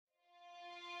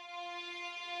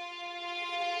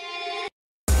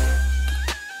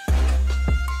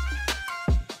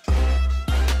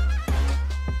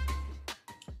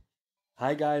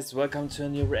Hi guys, welcome to a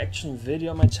new reaction video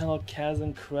on my channel Kaz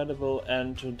Incredible,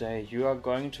 and today you are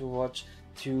going to watch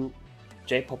two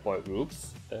J-pop boy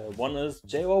groups. One is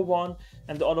JO1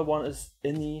 and the other one is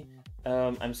INI.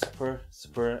 I'm super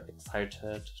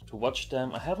excited to watch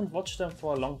them. I haven't watched them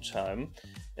for a long time,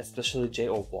 especially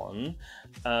JO1,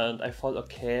 and I thought,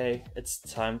 okay, it's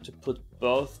time to put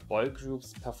both boy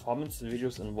groups performance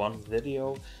videos in one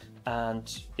video.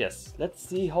 And yes, let's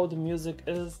see how the music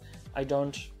is. I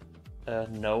don't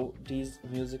know these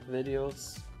music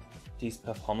videos, these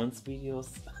performance videos.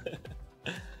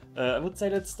 I would say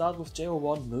let's start with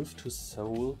JO1, Move to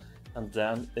Seoul, and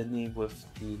then INI with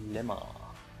Dilemma.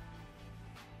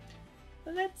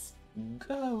 Let's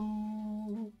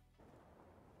go!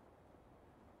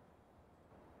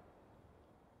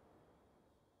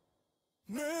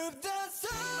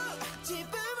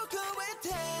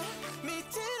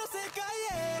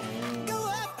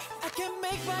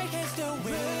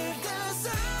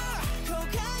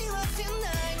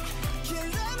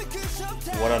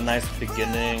 What a nice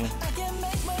beginning.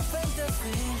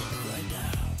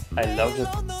 I love the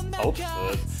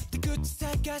outfits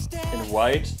in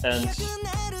white and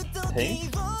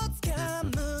pink.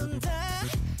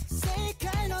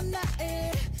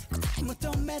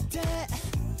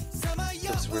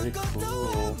 That's really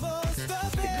cool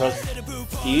because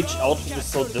each outfit is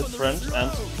so different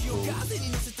and cool.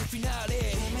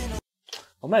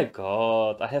 Oh my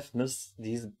god, I have missed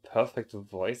these perfect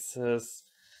voices.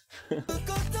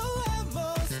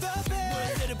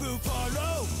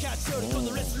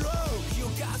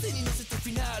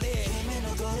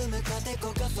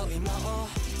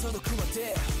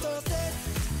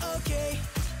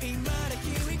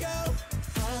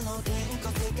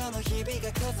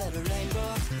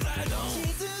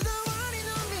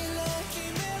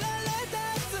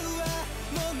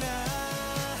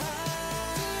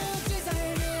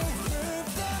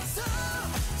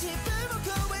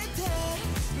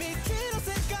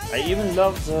 I even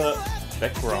love the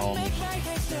background,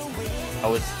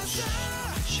 how it's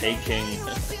shaking,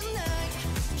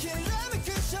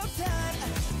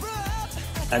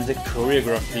 and the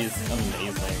choreography is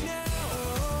amazing.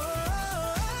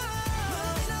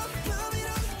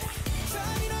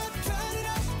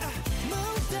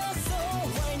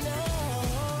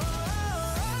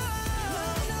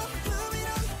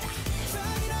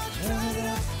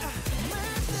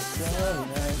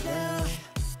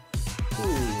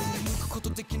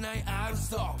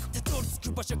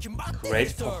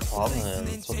 Great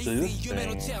performance, what do you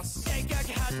think?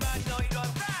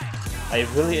 I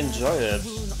really enjoy it.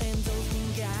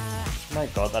 Oh my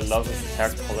god, I love his hair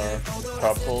color,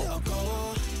 purple.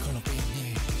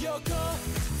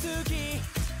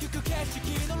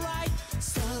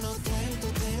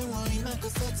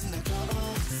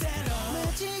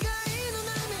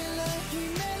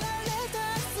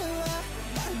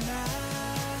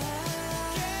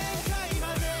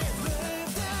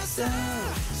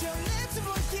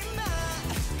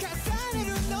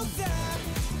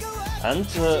 And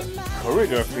the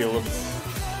choreography looks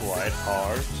quite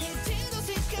hard.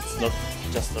 It's not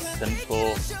just a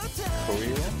simple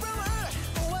choreo.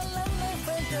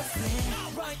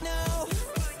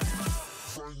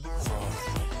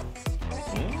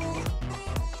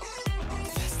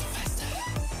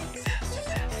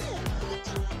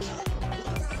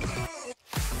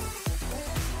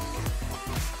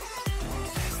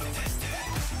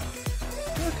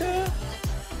 Okay.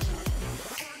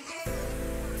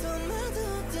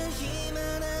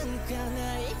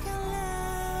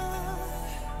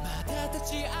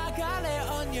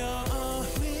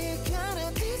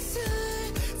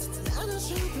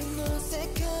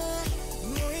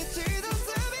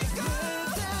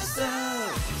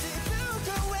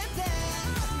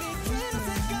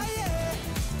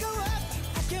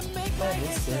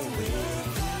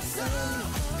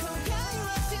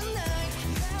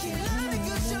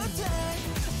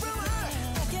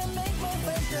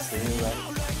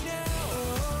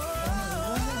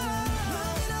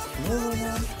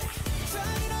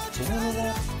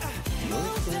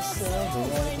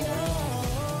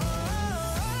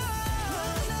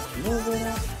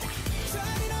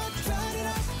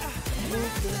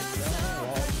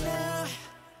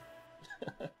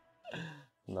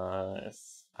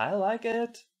 Nice. I like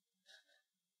it.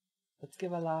 Let's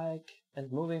give a like.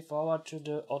 And moving forward to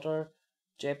the other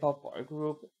J-pop boy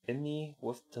group, INI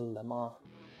with Dilemma.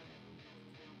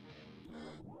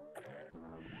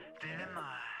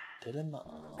 Dilemma.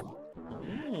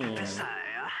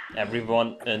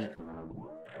 Everyone in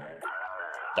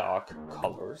dark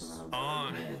colors,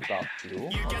 dark blue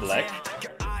or black.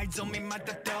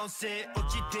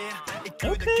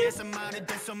 Okay.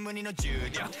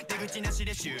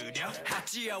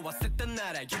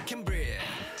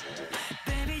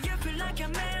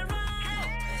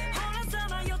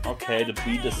 Okay, the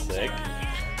beat is sick.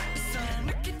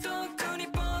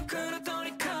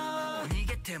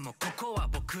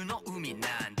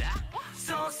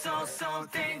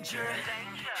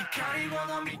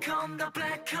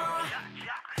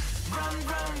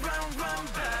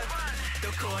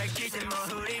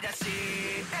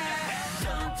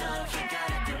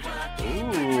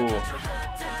 Ooh.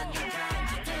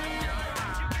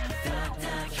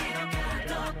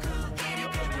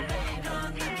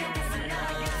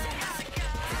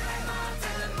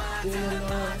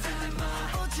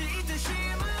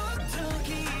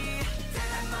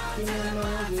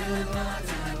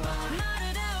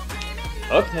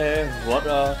 Okay, what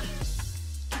a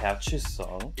catchy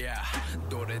song.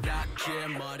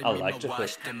 I like the hook.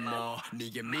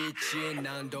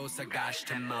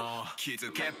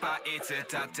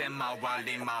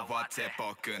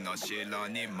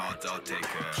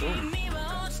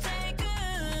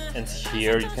 And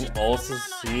here you can also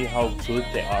see how good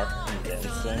they are in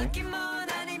dancing.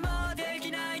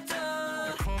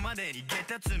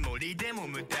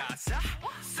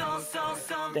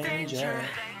 Danger.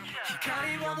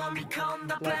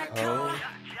 Black hole.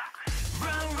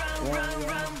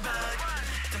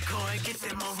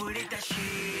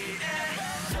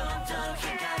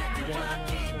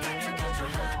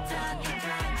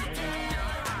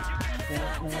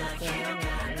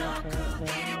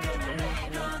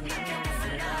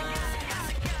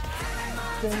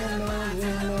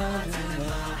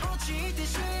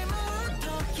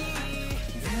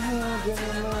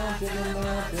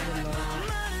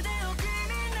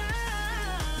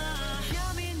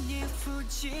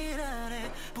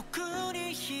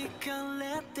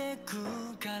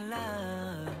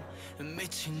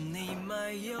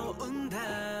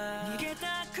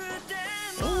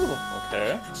 Oh,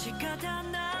 okay.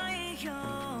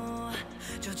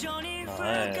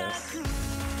 Nice.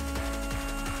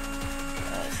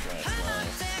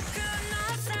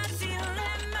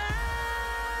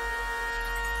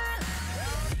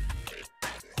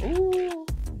 Ooh,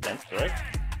 that's correct.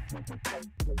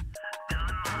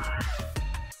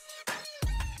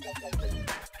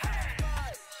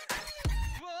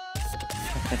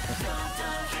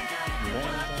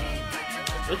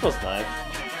 It was nice.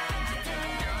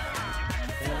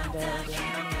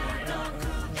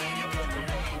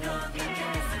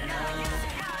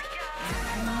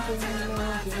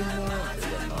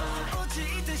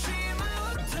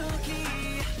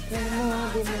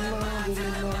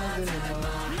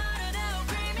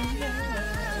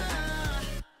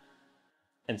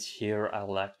 And here I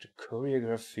like the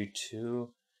choreography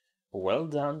too. Well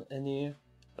done, Annie.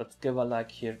 Let's give a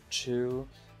like here too.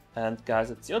 And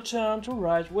guys, it's your turn to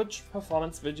write which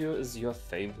performance video is your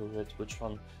favorite, which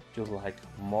one do you like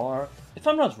more. If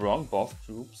I'm not wrong, both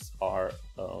groups are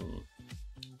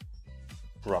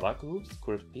brother groups,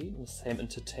 could it be? The same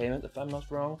entertainment, if I'm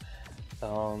not wrong.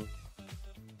 And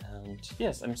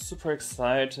yes, I'm super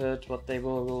excited what they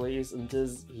will release in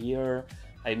this year.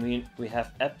 I mean, we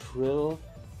have April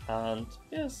and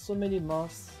yes, so many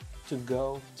months to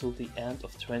go till the end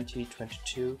of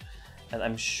 2022. And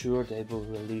I'm sure they will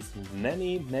release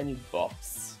many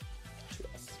bops to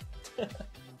us.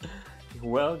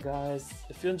 Well guys,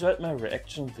 if you enjoyed my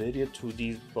reaction video to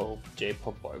these both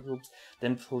J-pop boy groups,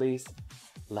 then please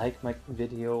like my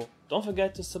video. Don't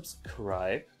forget to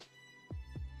subscribe.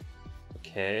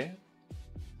 Okay.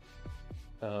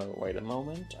 Wait a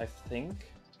moment, I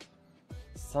think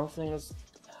something is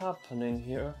happening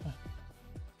here.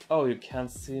 Oh, you can't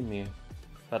see me,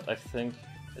 but I think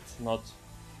it's not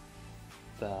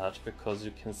that because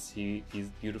you can see these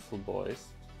beautiful boys.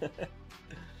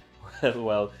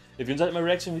 Well, if you enjoyed my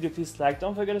reaction video, please like,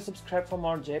 don't forget to subscribe for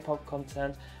more J-pop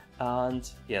content, and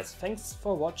yes, thanks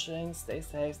for watching, stay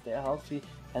safe, stay healthy,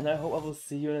 and I hope I will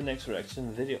see you in the next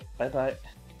reaction video. Bye bye!